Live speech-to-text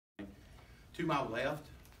To my left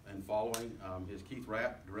and following is Keith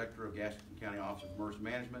Rapp, Director of Gaston County Office of Emergency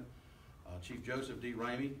Management, Chief Joseph D.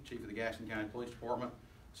 Ramey, Chief of the Gaston County Police Department,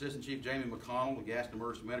 Assistant Chief Jamie McConnell, the Gaston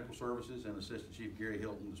Emergency Medical Services, and Assistant Chief Gary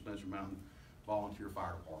Hilton, the Spencer Mountain Volunteer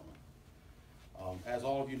Fire Department. As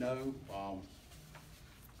all of you know,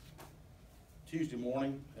 Tuesday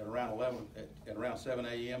morning at around 7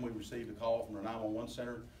 a.m. we received a call from our 911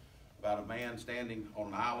 center about a man standing on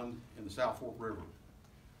an island in the South Fork River.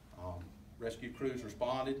 Rescue crews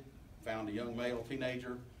responded, found a young male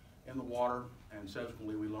teenager in the water, and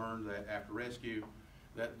subsequently we learned that after rescue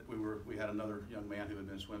that we had another young man who had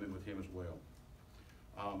been swimming with him as well.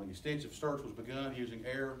 An extensive search was begun using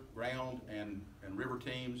air, ground, and river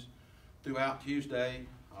teams throughout Tuesday.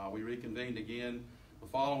 We reconvened again the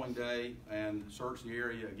following day and searched the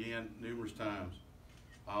area again numerous times.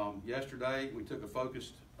 Yesterday we took a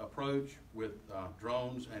focused approach with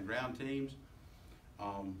drones and ground teams,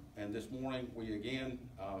 and this morning we again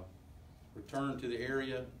returned to the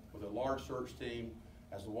area with a large search team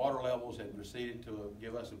as the water levels had receded to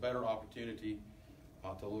give us a better opportunity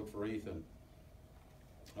to look for Ethan.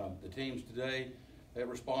 The teams today that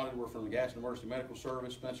responded were from the Gaston Emergency Medical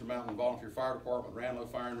Service, Spencer Mountain Volunteer Fire Department, Randlow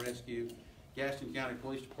Fire and Rescue, Gaston County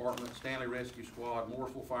Police Department, Stanley Rescue Squad,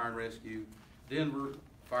 Mooresville Fire and Rescue, Denver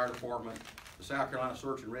Fire Department, the South Carolina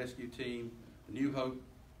Search and Rescue Team, the New Hope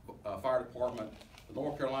Fire Department, the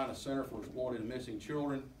North Carolina Center for Exploited and Missing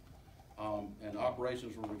Children, and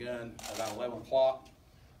operations were begun about 11 o'clock.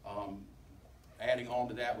 Adding on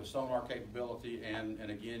to that with sonar capability and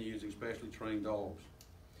again using specially trained dogs.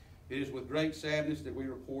 It is with great sadness that we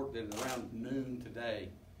report that at around noon today,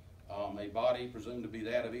 a body presumed to be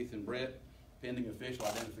that of Ethan Britt, pending official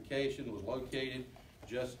identification, was located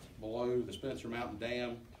just below the Spencer Mountain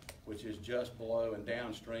Dam, which is just below and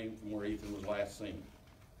downstream from where Ethan was last seen.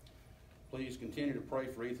 Please continue to pray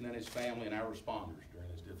for Ethan and his family and our responders during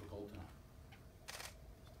this difficult time.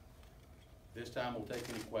 This time we'll take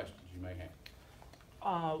any questions you may have.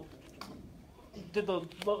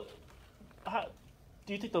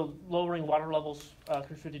 Do you think the lowering water levels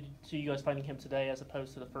contributed to you guys finding him today as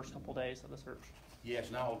opposed to the first couple days of the search? Yes,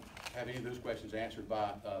 and I'll have any of those questions answered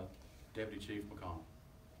by Deputy Chief McConnell.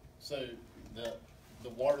 So the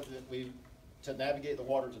water that to navigate the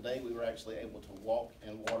water today, we were actually able to walk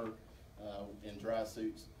in water in dry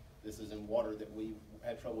suits. This is in water that we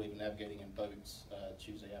had trouble even navigating in boats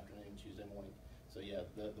Tuesday afternoon, Tuesday morning. So yeah,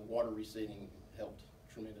 the water receding helped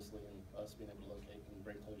tremendously in us being able to locate and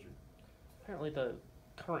bring closure. Apparently the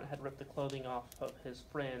current had ripped the clothing off of his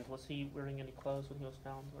friend. Was he wearing any clothes when he was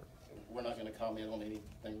found? Or? We're not going to comment on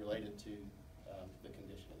anything related to the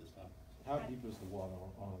condition at this time. How deep is the water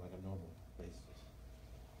on like a normal basis?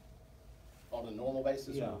 On a normal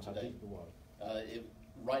basis? Yeah, or today? how deep the water?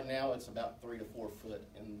 Right now it's about 3 to 4 foot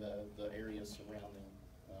in the areas surrounding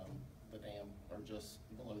the dam, or just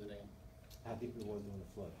below the dam. How deep it was during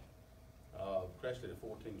the flood? Crested at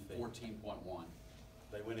 14 feet. 14.1.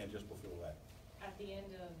 They went in just before that. At the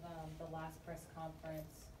end of the last press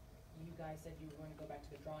conference, you guys said you were going to go back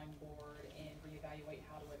to the drawing board and reevaluate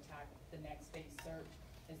how to attack the next phase search.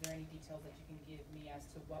 Is there any details that you can give me as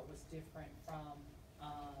to what was different from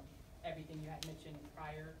everything you had mentioned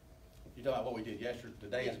prior? You're talking about what we did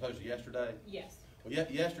today as opposed to yesterday? Yes. Well,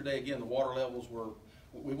 yesterday, again, the water levels were,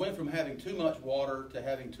 we went from having too much water to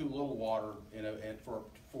having too little water, and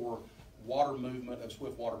for water movement of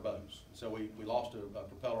swift water boats. So we lost a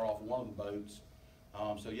propeller off of one of the boats.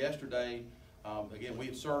 So yesterday, again, we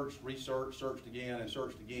had researched, searched again, and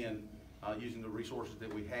searched again using the resources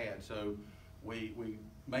that we had. So we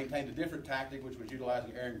maintained a different tactic, which was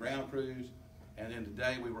utilizing air and ground crews, and then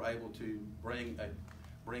today we were able to bring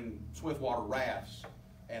swift water rafts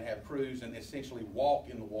and have crews and essentially walk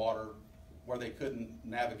in the water where they couldn't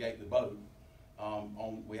navigate the boat.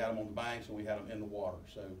 We had them on the banks and we had them in the water.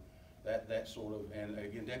 So that sort of, and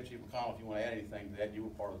again, Deputy Chief McConnell, if you want to add anything to that, you were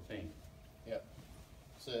part of the team. Yeah.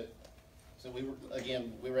 So we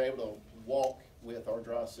were able to walk with our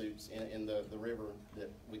dry suits in the river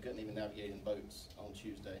that we couldn't even navigate in boats on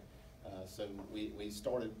Tuesday. So we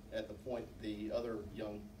started at the point the other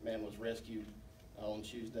young man was rescued on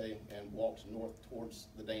Tuesday and walked north towards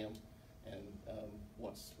the dam. And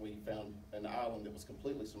once we found an island that was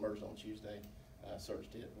completely submerged on Tuesday,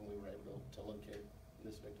 searched it, and we were able to locate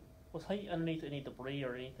this victim. Was he underneath any debris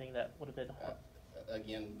or anything that would have been?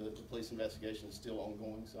 Again, the police investigation is still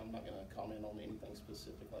ongoing, so I'm not going to comment on anything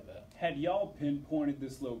specific like that. Had y'all pinpointed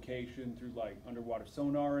this location through like underwater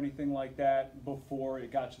sonar or anything like that before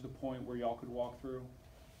it got to the point where y'all could walk through?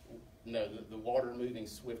 No, the water moving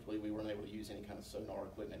swiftly, we weren't able to use any kind of sonar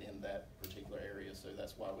equipment in that particular area, so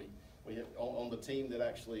that's why we on the team that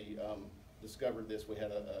actually discovered this, we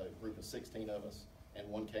had a group of 16 of us and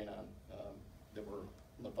one canine that were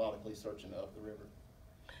methodically searching up the river.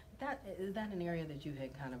 Is that an area that you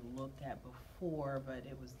had kind of looked at before, but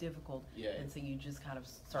it was difficult? Yeah. And so you just kind of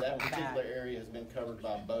That circled back? particular area has been covered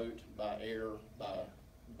by boat, by air,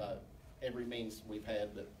 by every means we've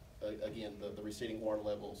had, but again, the receding water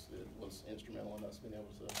levels was instrumental in us being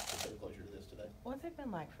able to put closure to this today. What's it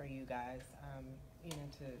been like for you guys,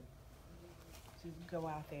 to go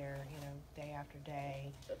out there, day after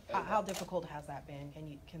day? How difficult has that been?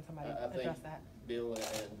 Can somebody I think address that? Bill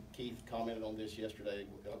and Keith commented on this yesterday.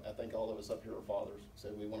 I think all of us up here are fathers, so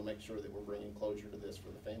we want to make sure that we're bringing closure to this for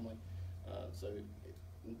the family. So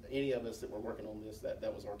any of us that were working on this,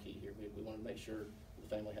 that was our key here. We want to make sure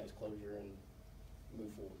the family has closure and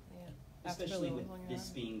move forward. Yeah. Especially Absolutely. with this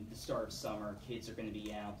being the start of summer, kids are going to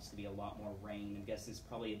be out, there's going to be a lot more rain. I guess it's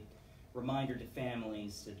probably a reminder to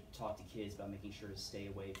families to talk to kids about making sure to stay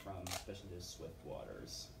away from, especially those swift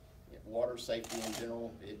waters. Yeah, water safety in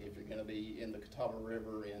general, if you're going to be in the Catawba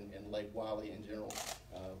River and Lake Wiley in general,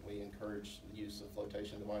 we encourage the use of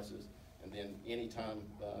flotation devices. And then anytime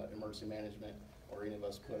emergency management or any of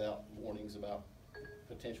us put out warnings about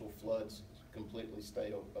potential floods, completely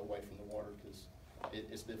stay away from the water, because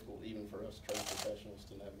it's difficult even for us trained professionals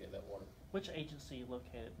to navigate that water. Which agency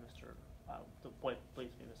located Mr. Please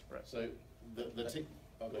be Mr. Britt? So the team.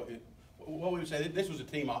 What we would say, this was a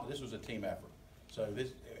team effort. So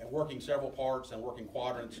this, working several parts and working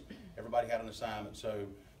quadrants, everybody had an assignment. So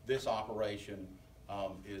this operation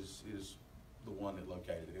is the one that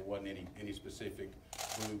located it. It wasn't any specific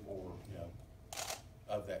group or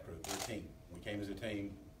of that group. We're a team. We came as a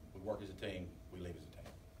team. We work as a team. We leave as a team.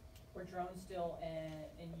 Were drones still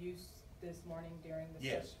in use this morning during the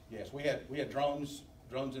search? Yes. We had drones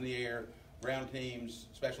in the air, ground teams,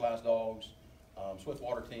 specialized dogs, swift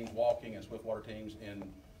water teams walking, and swift water teams in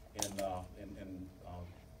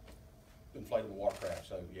inflatable watercraft.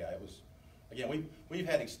 So yeah, it was. Again, we've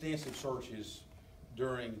had extensive searches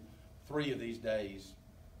during 3 of these days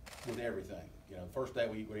with everything. The first day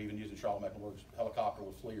we were even using Charlotte Mecklenburg's helicopter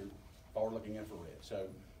with FLIR, forward-looking infrared. So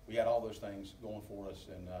we had all those things going for us,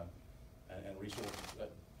 and resources.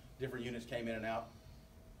 Different units came in and out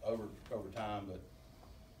over time, but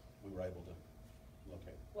we were able to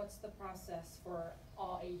locate. What's the process for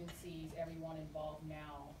all agencies, everyone involved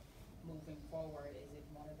now, moving forward? Is it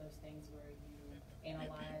one of those things where you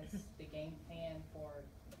analyze the game plan for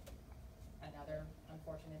another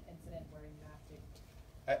unfortunate incident where you have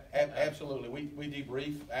to? Absolutely. We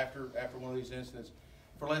debrief after one of these incidents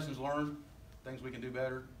for lessons learned, things we can do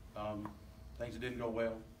better, things that didn't go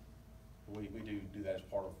well. We do that as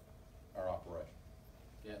part of our operation.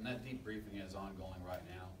 Yeah, and that debriefing is ongoing right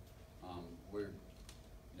now.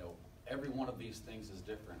 Every one of these things is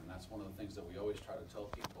different, and that's one of the things that we always try to tell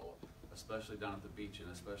people, especially down at the beach,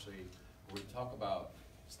 and especially when we talk about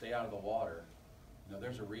stay out of the water.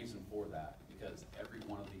 There's a reason for that, because every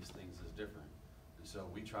one of these things is different. And so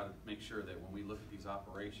we try to make sure that when we look at these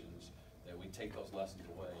operations, that we take those lessons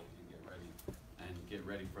away and get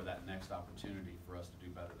ready for that next opportunity for us to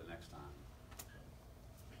do better the next time.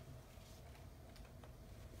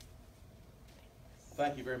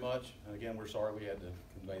 Thank you very much. And again, we're sorry we had to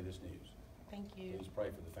convey this news. Thank you. Please pray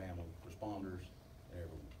for the family, responders, and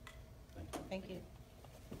everyone. Thank you. Thank you.